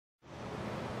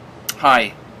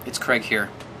Hi, it's Craig here.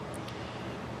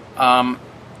 In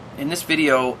this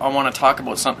video, I want to talk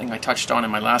about something I touched on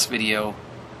in my last video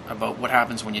about what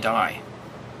happens when you die.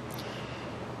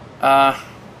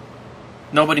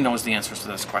 Nobody knows the answers to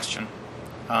this question.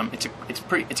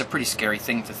 It's a pretty scary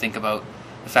thing to think about,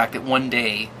 the fact that one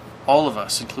day, all of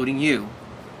us, including you,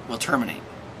 will terminate.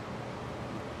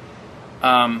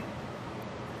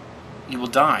 You will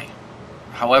die.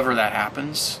 However that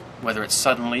happens, whether it's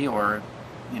suddenly or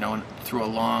through a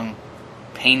long,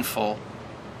 painful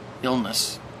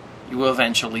illness, you will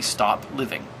eventually stop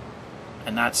living.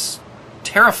 And that's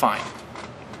terrifying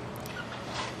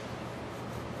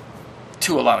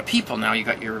to a lot of people. Now, you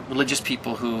got your religious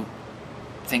people who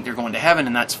think they're going to heaven,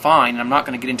 and that's fine. I'm not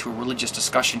going to get into a religious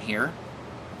discussion here.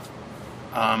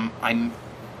 I'm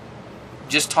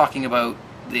just talking about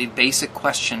the basic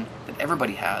question that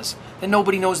everybody has, that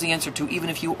nobody knows the answer to, even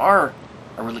if you are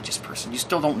a religious person. You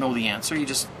still don't know the answer, you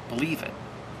just believe it.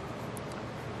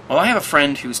 Well, I have a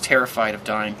friend who's terrified of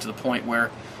dying to the point where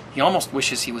he almost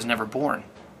wishes he was never born.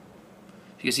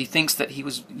 Because he thinks that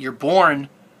you're born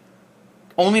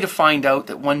only to find out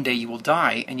that one day you will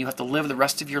die, and you have to live the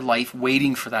rest of your life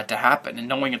waiting for that to happen and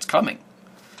knowing it's coming.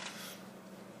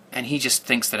 And he just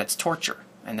thinks that it's torture,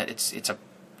 and that it's a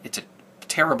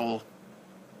terrible,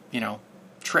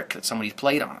 trick that somebody's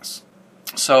played on us.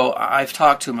 So I've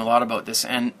talked to him a lot about this,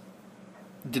 and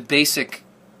the basic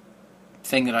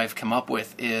thing that I've come up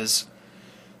with is,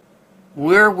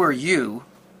 where were you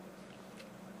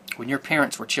when your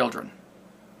parents were children?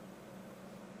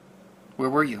 Where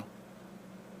were you?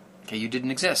 Okay, you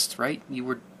didn't exist, right? You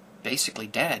were basically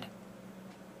dead.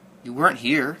 You weren't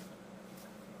here,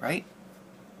 right?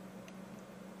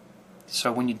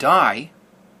 So when you die,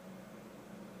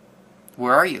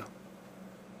 where are you?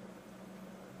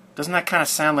 Doesn't that kind of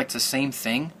sound like the same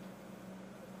thing?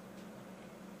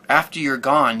 After you're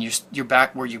gone, you're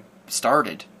back where you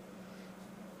started,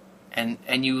 and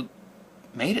you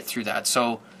made it through that.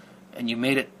 So, and you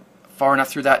made it far enough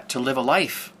through that to live a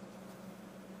life,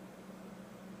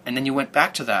 and then you went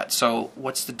back to that. So,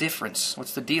 what's the difference?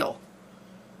 What's the deal?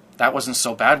 That wasn't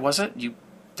so bad, was it? You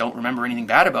don't remember anything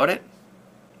bad about it?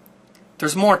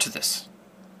 There's more to this.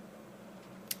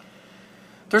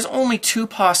 There's only two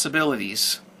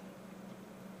possibilities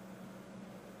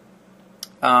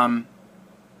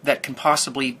that can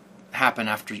possibly happen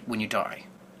when you die.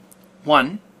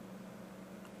 One,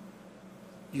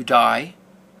 you die,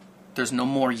 there's no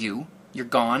more you, you're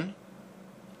gone,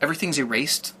 everything's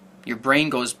erased, your brain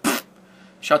goes,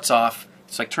 shuts off,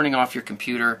 it's like turning off your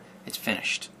computer, it's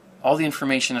finished. All the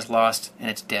information is lost and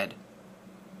it's dead.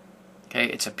 Okay,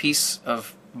 it's a piece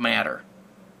of matter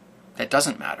that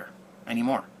doesn't matter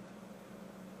anymore.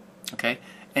 Okay,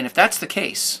 and if that's the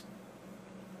case,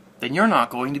 then you're not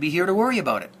going to be here to worry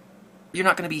about it. You're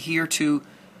not going to be here to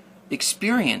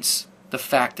experience the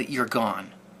fact that you're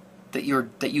gone, that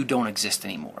you don't exist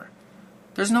anymore.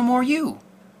 There's no more you.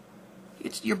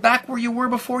 You're back where you were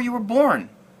before you were born.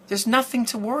 There's nothing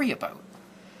to worry about.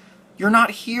 You're not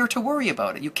here to worry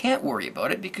about it. You can't worry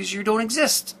about it because you don't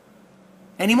exist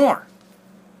anymore.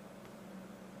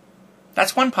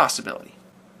 That's one possibility.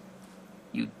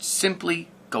 You simply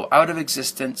go out of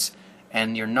existence,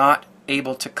 and you're not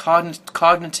able to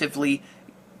cognitively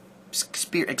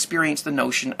experience the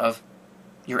notion of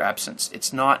your absence.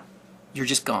 It's not, you're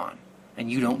just gone, and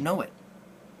you don't know it.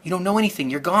 You don't know anything,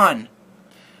 you're gone.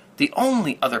 The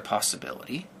only other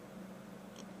possibility,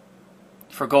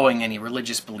 forgoing any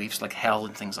religious beliefs like hell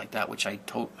and things like that, which I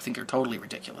think are totally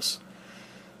ridiculous,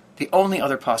 the only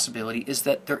other possibility is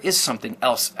that there is something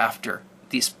else after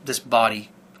this body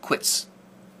quits.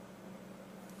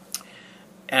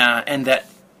 And that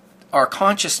our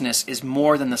consciousness is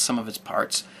more than the sum of its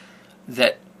parts,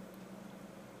 that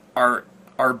our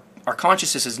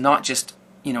consciousness is not just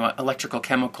an electrical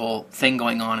chemical thing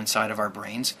going on inside of our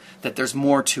brains, that there's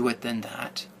more to it than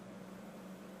that,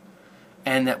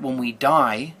 and that when we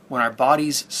die, when our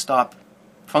bodies stop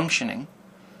functioning,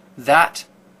 that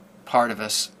part of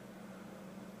us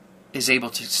is able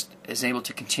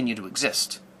to continue to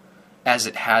exist as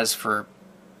it has for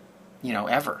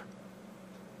ever.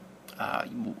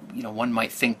 One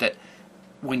might think that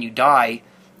when you die,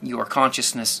 your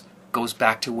consciousness goes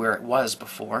back to where it was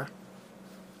before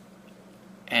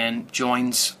and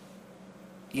joins,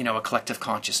 a collective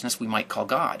consciousness we might call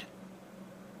God.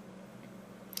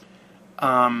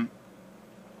 Beyond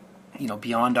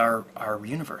our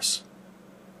universe.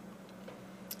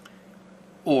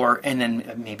 And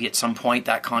then maybe at some point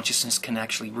that consciousness can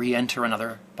actually re-enter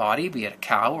another body, be it a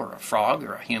cow or a frog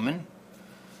or a human,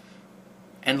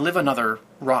 and live another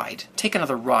ride, take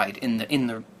another ride in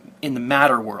the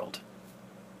matter world,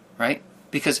 right?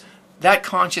 Because that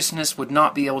consciousness would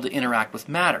not be able to interact with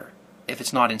matter if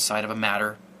it's not inside of a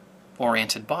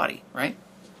matter-oriented body, right?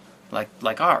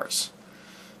 Like ours.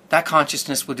 That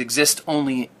consciousness would exist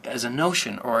only as a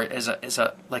notion, or as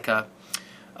a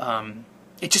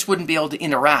it just wouldn't be able to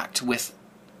interact with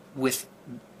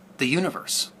the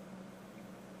universe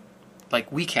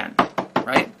like we can,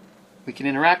 right? We can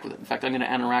interact with it. In fact, I'm going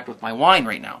to interact with my wine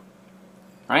right now,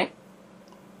 right?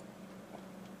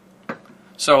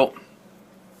 So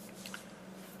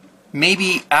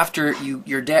maybe after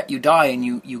you die and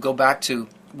you go back to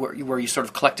where you sort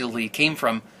of collectively came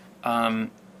from,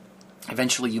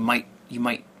 eventually you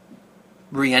might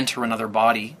re-enter another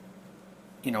body,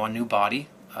 a new body,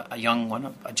 a young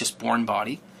one, a just born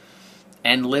body,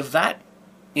 and live that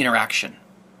interaction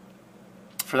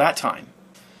for that time.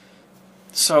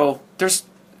 So there's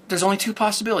only two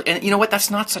possibilities. And you know what?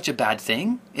 That's not such a bad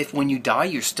thing. If when you die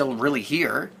you're still really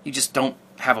here, you just don't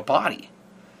have a body.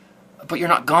 But you're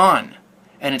not gone.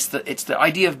 And it's the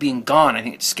idea of being gone, I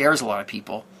think it scares a lot of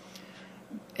people.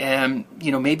 And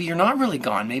maybe you're not really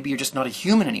gone. Maybe you're just not a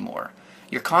human anymore.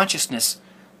 Your consciousness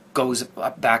goes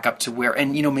back up to where,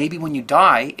 and maybe when you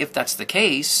die, if that's the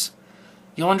case,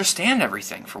 you'll understand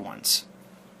everything for once.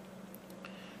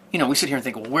 We sit here and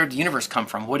think, well, where did the universe come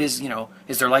from? What is,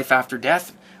 is there life after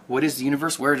death? What is the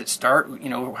universe? Where did it start?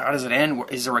 How does it end?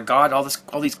 Is there a God?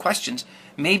 All these questions.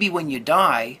 Maybe when you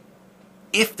die,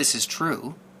 if this is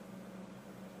true,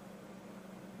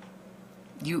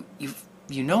 you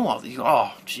know all these.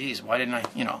 Oh, geez, why didn't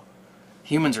I?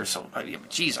 Humans are so.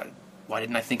 Geez, why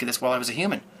didn't I think of this while I was a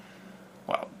human?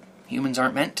 Well, humans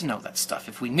aren't meant to know that stuff.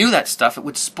 If we knew that stuff, it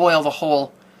would spoil the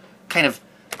whole kind of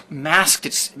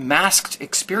masked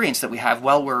experience that we have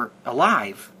while we're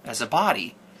alive as a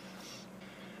body.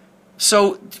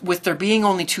 So, with there being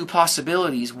only two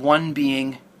possibilities, one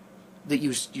being that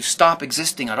you stop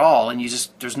existing at all, and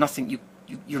there's nothing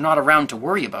you're not around to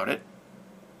worry about it,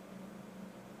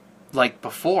 like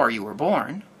before you were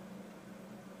born.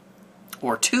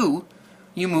 Or two,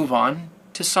 you move on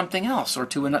to something else, or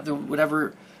to another,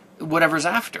 whatever's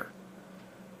after.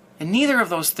 And neither of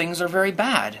those things are very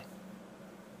bad,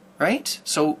 right?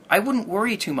 So I wouldn't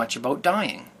worry too much about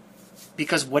dying,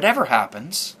 because whatever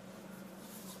happens,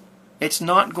 it's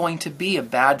not going to be a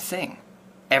bad thing.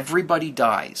 Everybody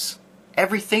dies.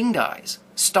 Everything dies.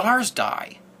 Stars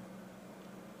die.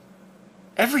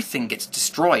 Everything gets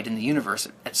destroyed in the universe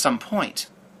at some point,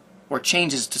 or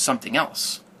changes to something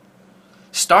else.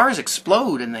 Stars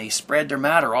explode and they spread their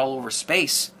matter all over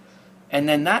space, and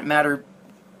then that matter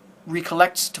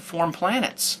recollects to form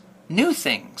planets, new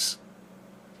things,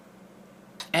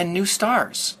 and new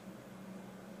stars.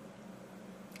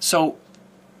 So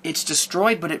it's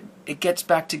destroyed, but it gets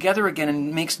back together again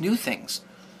and makes new things.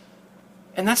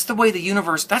 And that's the way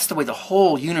the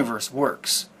whole universe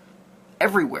works.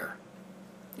 Everywhere.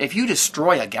 If you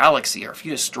destroy a galaxy, or if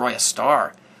you destroy a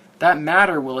star, that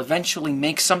matter will eventually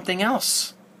make something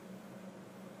else.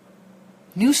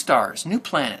 New stars, new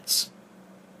planets,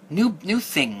 new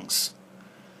things.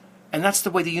 And that's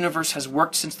the way the universe has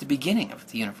worked since the beginning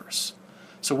of the universe.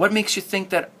 So what makes you think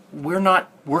that we're not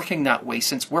working that way,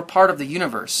 since we're part of the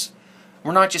universe?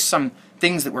 We're not just some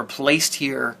things that were placed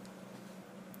here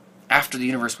after the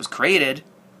universe was created.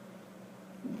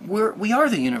 We are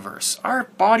the universe. Our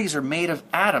bodies are made of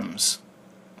atoms.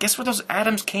 Guess where those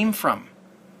atoms came from?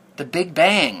 The Big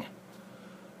Bang.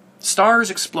 Stars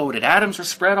exploded. Atoms were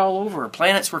spread all over.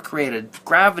 Planets were created.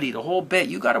 Gravity, the whole bit.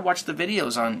 You got to watch the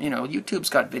videos on, YouTube's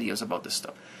got videos about this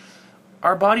stuff.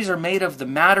 Our bodies are made of the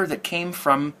matter that came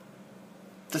from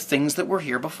the things that were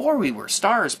here before we were.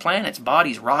 Stars, planets,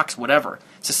 bodies, rocks, whatever.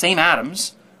 It's the same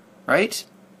atoms, right?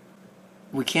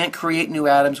 We can't create new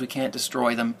atoms. We can't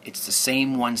destroy them. It's the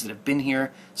same ones that have been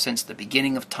here since the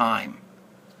beginning of time.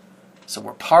 So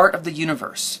we're part of the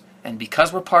universe. And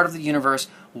because we're part of the universe,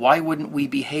 why wouldn't we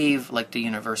behave like the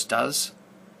universe does?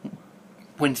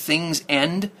 When things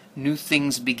end, new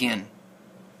things begin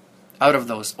out of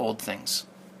those old things.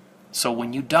 So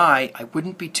when you die, I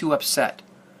wouldn't be too upset,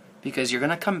 because you're going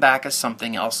to come back as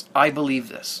something else. I believe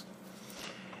this.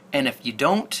 And if you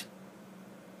don't,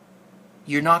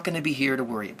 you're not going to be here to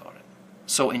worry about it.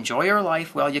 So enjoy your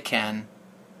life while you can,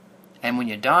 and when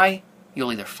you die,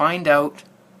 you'll either find out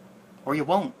or you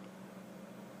won't.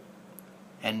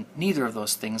 And neither of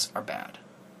those things are bad.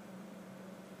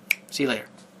 See you later.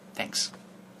 Thanks.